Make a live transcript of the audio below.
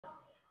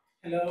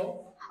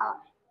Hello. Hi.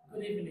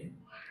 Good evening.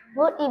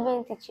 Good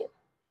evening, teacher.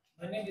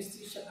 My name is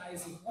Teacher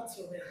Isaac. What's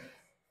your name?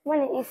 My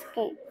name is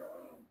Kit.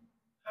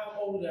 How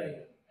old are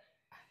you?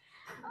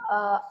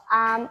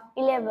 I'm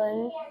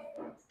 11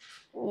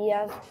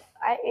 years.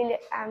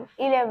 I'm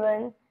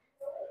 11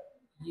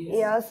 Yes.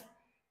 years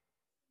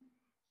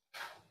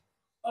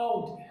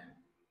Old.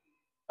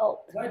 old.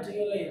 Where do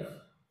you live?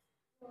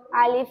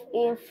 I live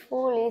in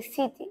Fully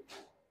City.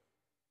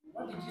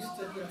 What did you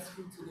study at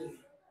school today?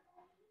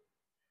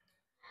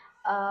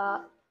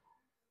 Uh,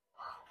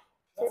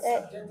 What today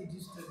subject did you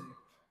study?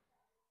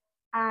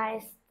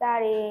 I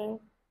studying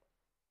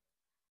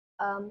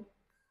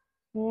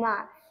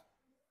math,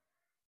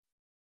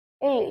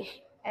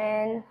 English,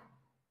 and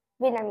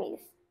Vietnamese.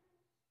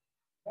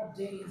 What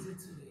day is it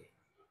today?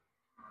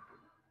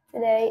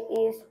 Today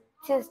is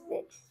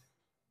Tuesday.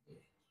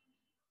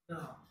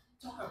 Now,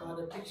 talk about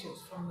the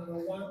pictures from number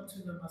 1 to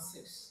number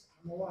 6.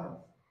 Number 1.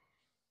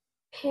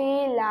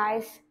 He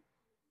likes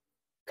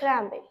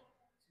climbing.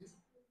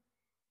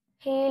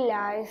 He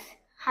likes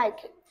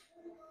hiking.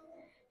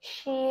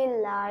 She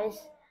likes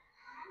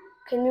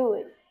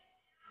canoeing.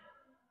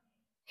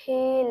 He,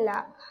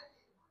 li-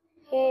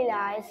 he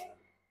likes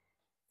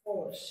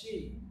 4.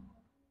 She.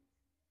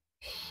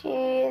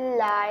 She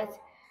likes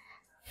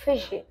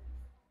fishing.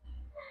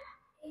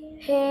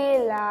 He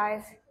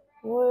likes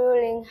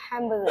grilling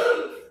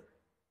hamburgers.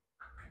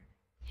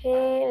 He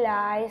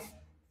likes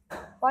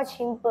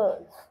watching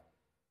birds.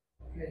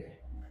 Okay.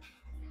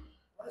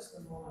 What is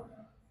number 1?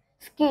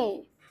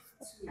 Ski,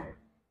 2.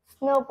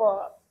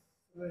 snowboard,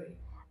 3.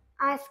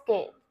 ice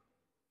skate,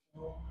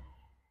 4.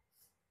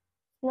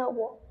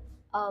 snowboard,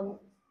 um,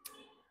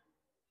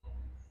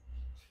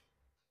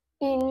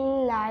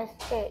 inline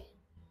skate,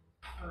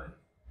 5.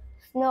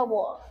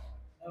 snowboard,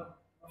 No. Number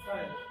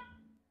 5.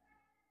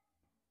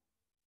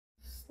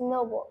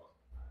 snowboard,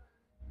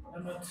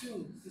 Number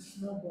 2 is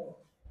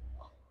snowball.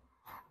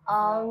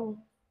 um,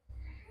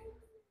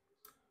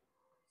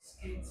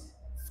 Skate.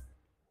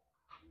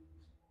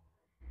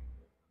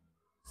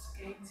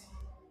 Skate.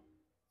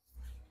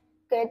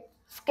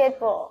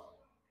 skateboard,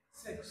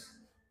 6.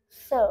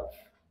 surf.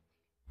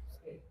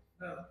 Okay.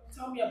 Now,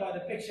 tell me about the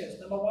pictures.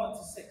 Number 1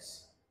 to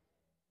 6.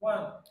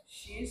 1.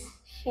 She's.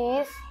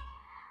 She's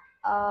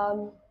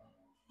um,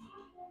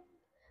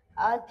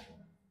 at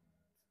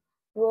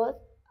good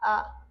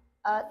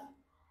at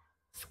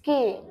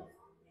skiing.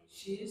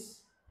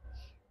 She's.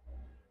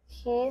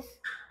 He's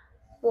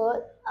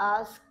good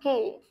at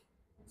skiing.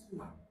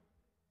 2.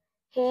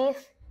 He's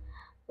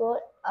good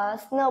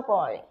at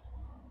snowboarding.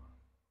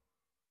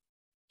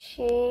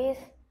 She's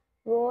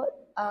good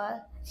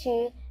at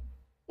she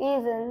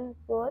isn't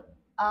good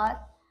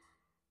at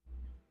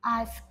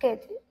ice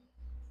skating.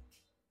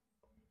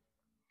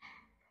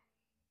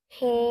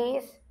 He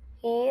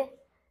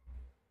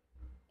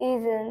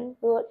isn't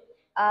good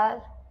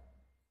at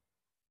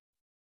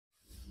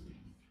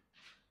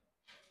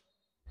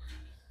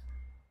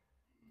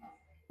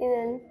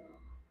isn't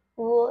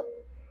good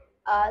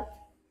at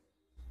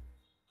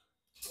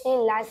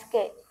inline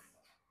skate.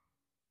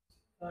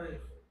 5.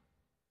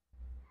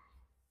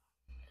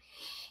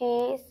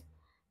 She's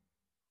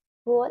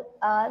good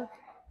at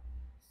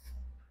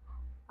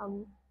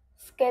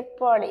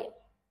skateboarding.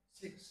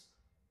 6.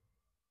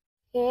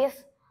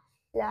 He's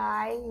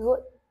good.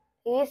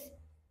 He's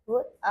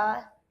good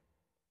at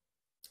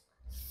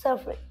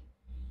surfing.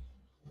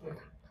 Okay.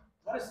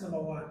 What is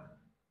number 1?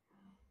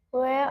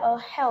 Wear a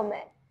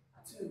helmet.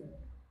 2.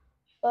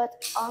 Put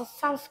on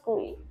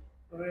sunscreen.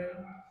 3.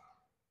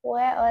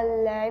 Wear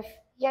a life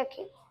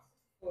jacket.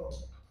 4.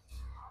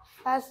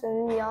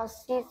 Fasten your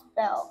seat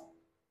belt.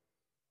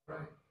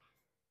 Right.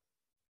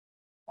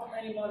 What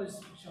animal is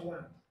picture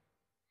 1?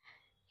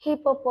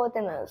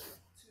 Hippopotamus.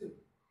 2.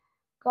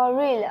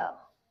 Gorilla.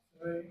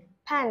 3.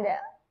 Panda.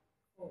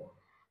 4.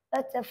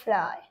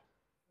 Butterfly.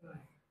 5.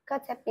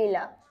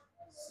 Caterpillar.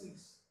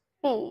 6.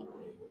 Bee.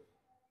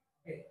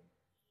 Okay.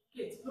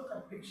 Kids, look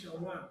at picture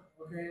 1.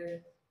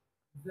 Okay.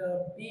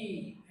 The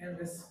bee and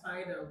the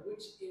spider,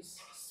 which is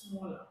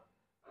smaller?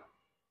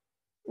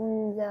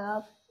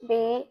 The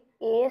bee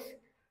is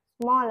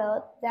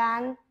smaller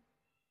than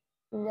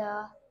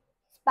the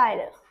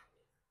spider.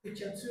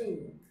 Picture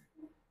 2.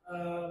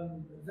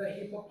 The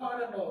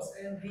hippopotamus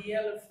and the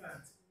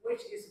elephant,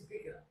 which is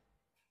bigger?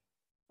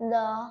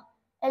 The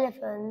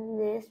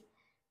elephant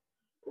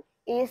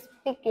is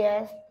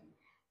bigger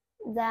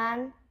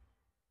than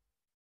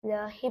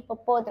the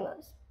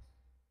hippopotamus.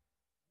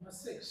 Number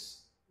 6.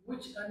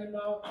 Which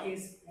animal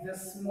is the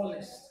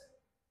smallest?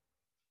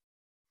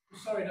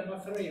 Sorry, number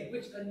 3.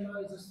 Which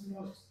animal is the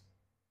smallest?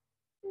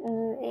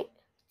 Mm,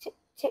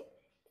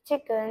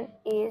 Chicken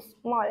is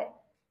smaller.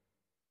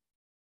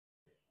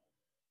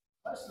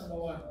 What's number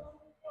 1?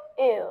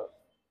 Eel,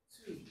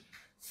 2.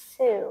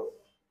 seal,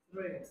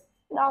 3.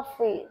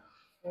 dolphin,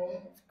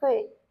 4.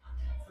 squid,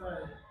 5.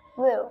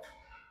 whale,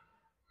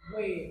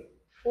 Whale.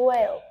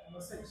 whale,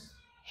 Number 6.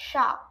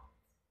 shark.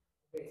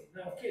 Okay.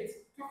 Now, kids,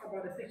 talk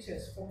about the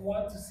pictures from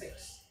 1 to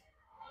 6.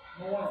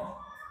 Number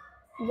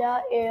 1.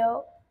 The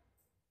eel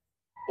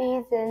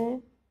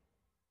isn't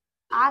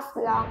as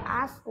long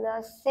as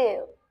the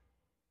seal.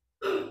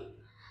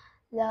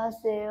 The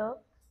seal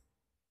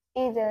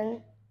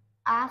isn't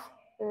as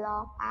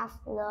long as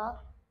the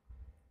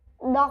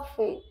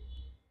dolphin.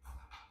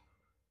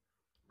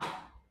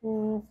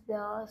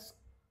 The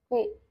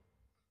squid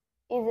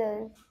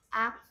isn't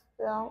as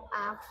long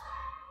as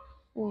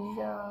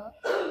the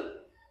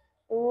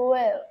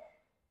whale.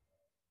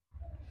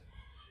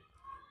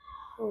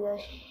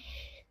 The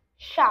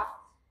shark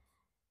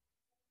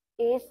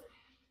is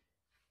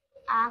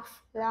as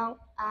long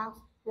as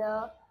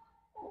the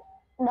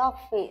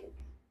dolphin.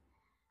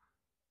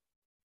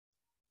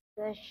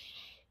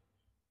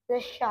 The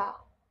shark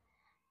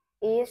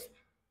is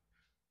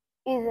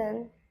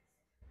isn't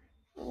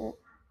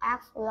as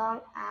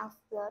long as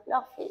the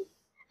dolphin.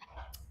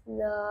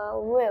 The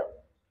whale.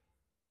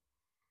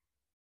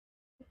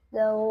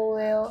 The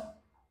whale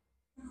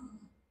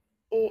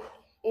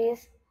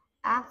is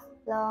as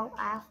long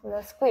as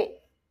the squid.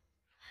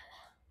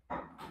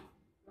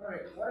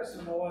 Alright, what is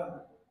number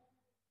one?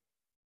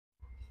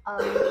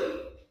 Um,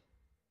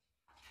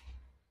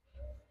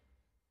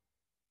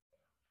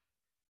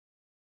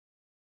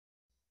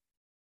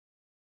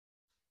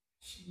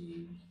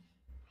 She.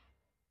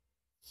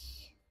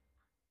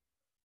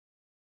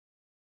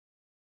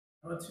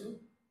 Number two?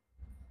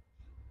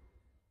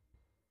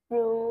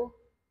 blue,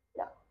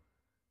 the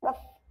What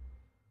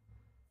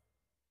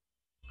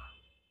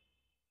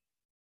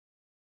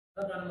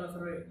about number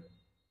three?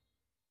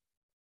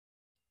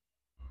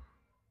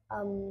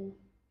 um,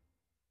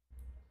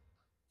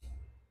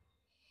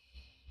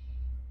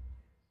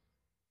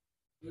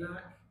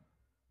 Black.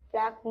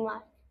 black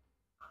market,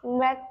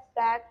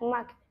 black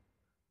market,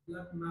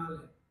 Black mallet.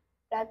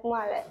 black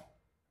market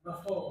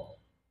Number four.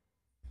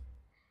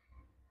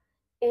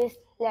 is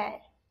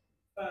land.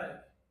 Five.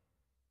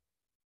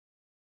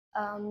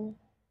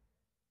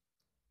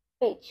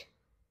 Beach.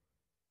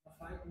 Number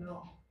five,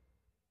 no.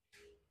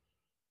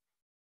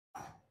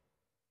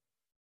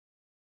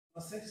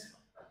 Number six.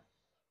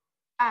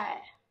 I,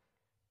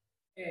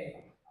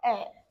 A.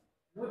 A,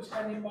 Which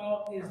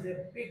animal is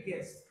the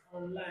biggest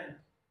on land?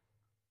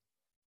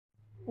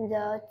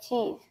 the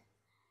cheese,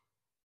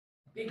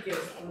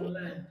 Biggest on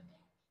land.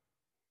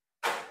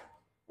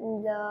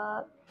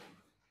 the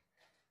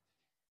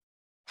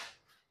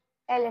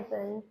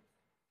elephant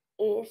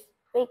is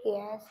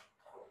biggest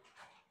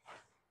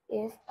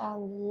is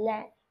on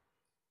land.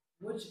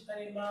 Which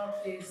animal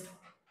is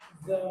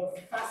the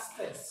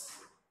fastest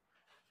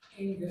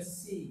in the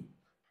sea?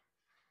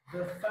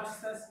 The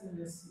fastest in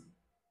the sea.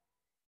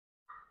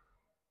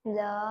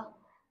 The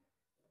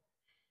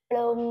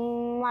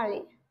blue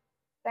marlin,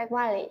 black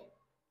marlin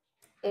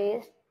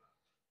is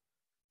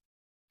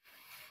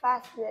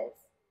fastest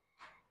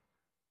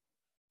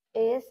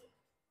is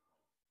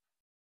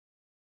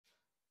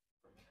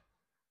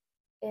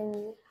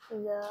in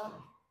the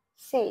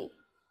sea.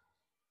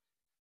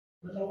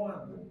 Number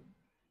one.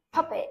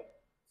 Puppet,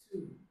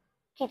 Two.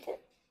 kitten,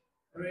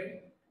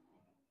 Three.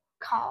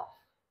 cow,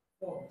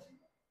 Four.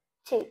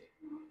 chick,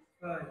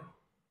 Five.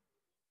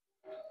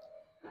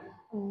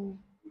 um,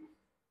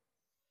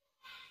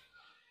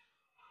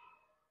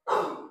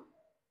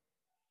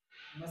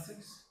 Number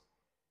six.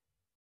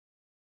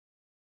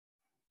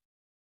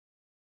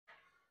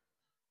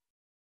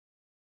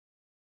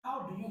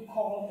 How do you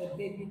call a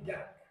baby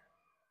duck?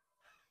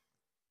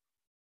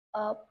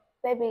 a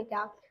baby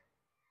duck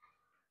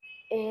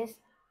is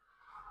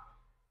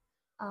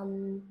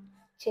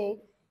chick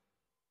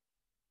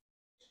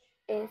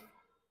is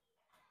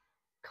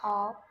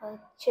called a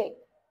chick.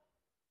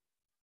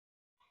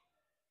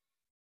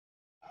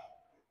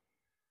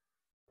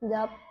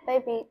 The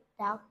baby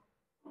duck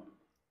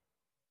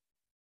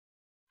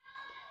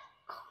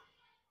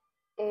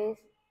is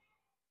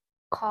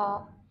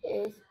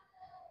is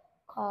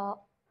called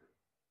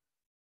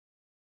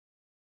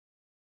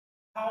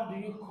How do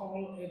you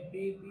call a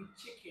baby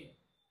chicken?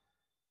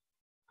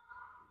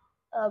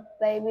 a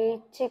baby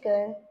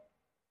chicken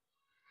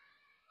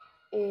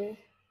is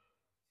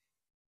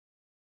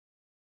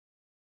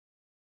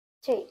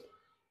chick.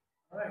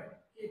 All right,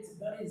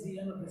 that is the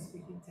end of the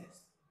speaking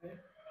test.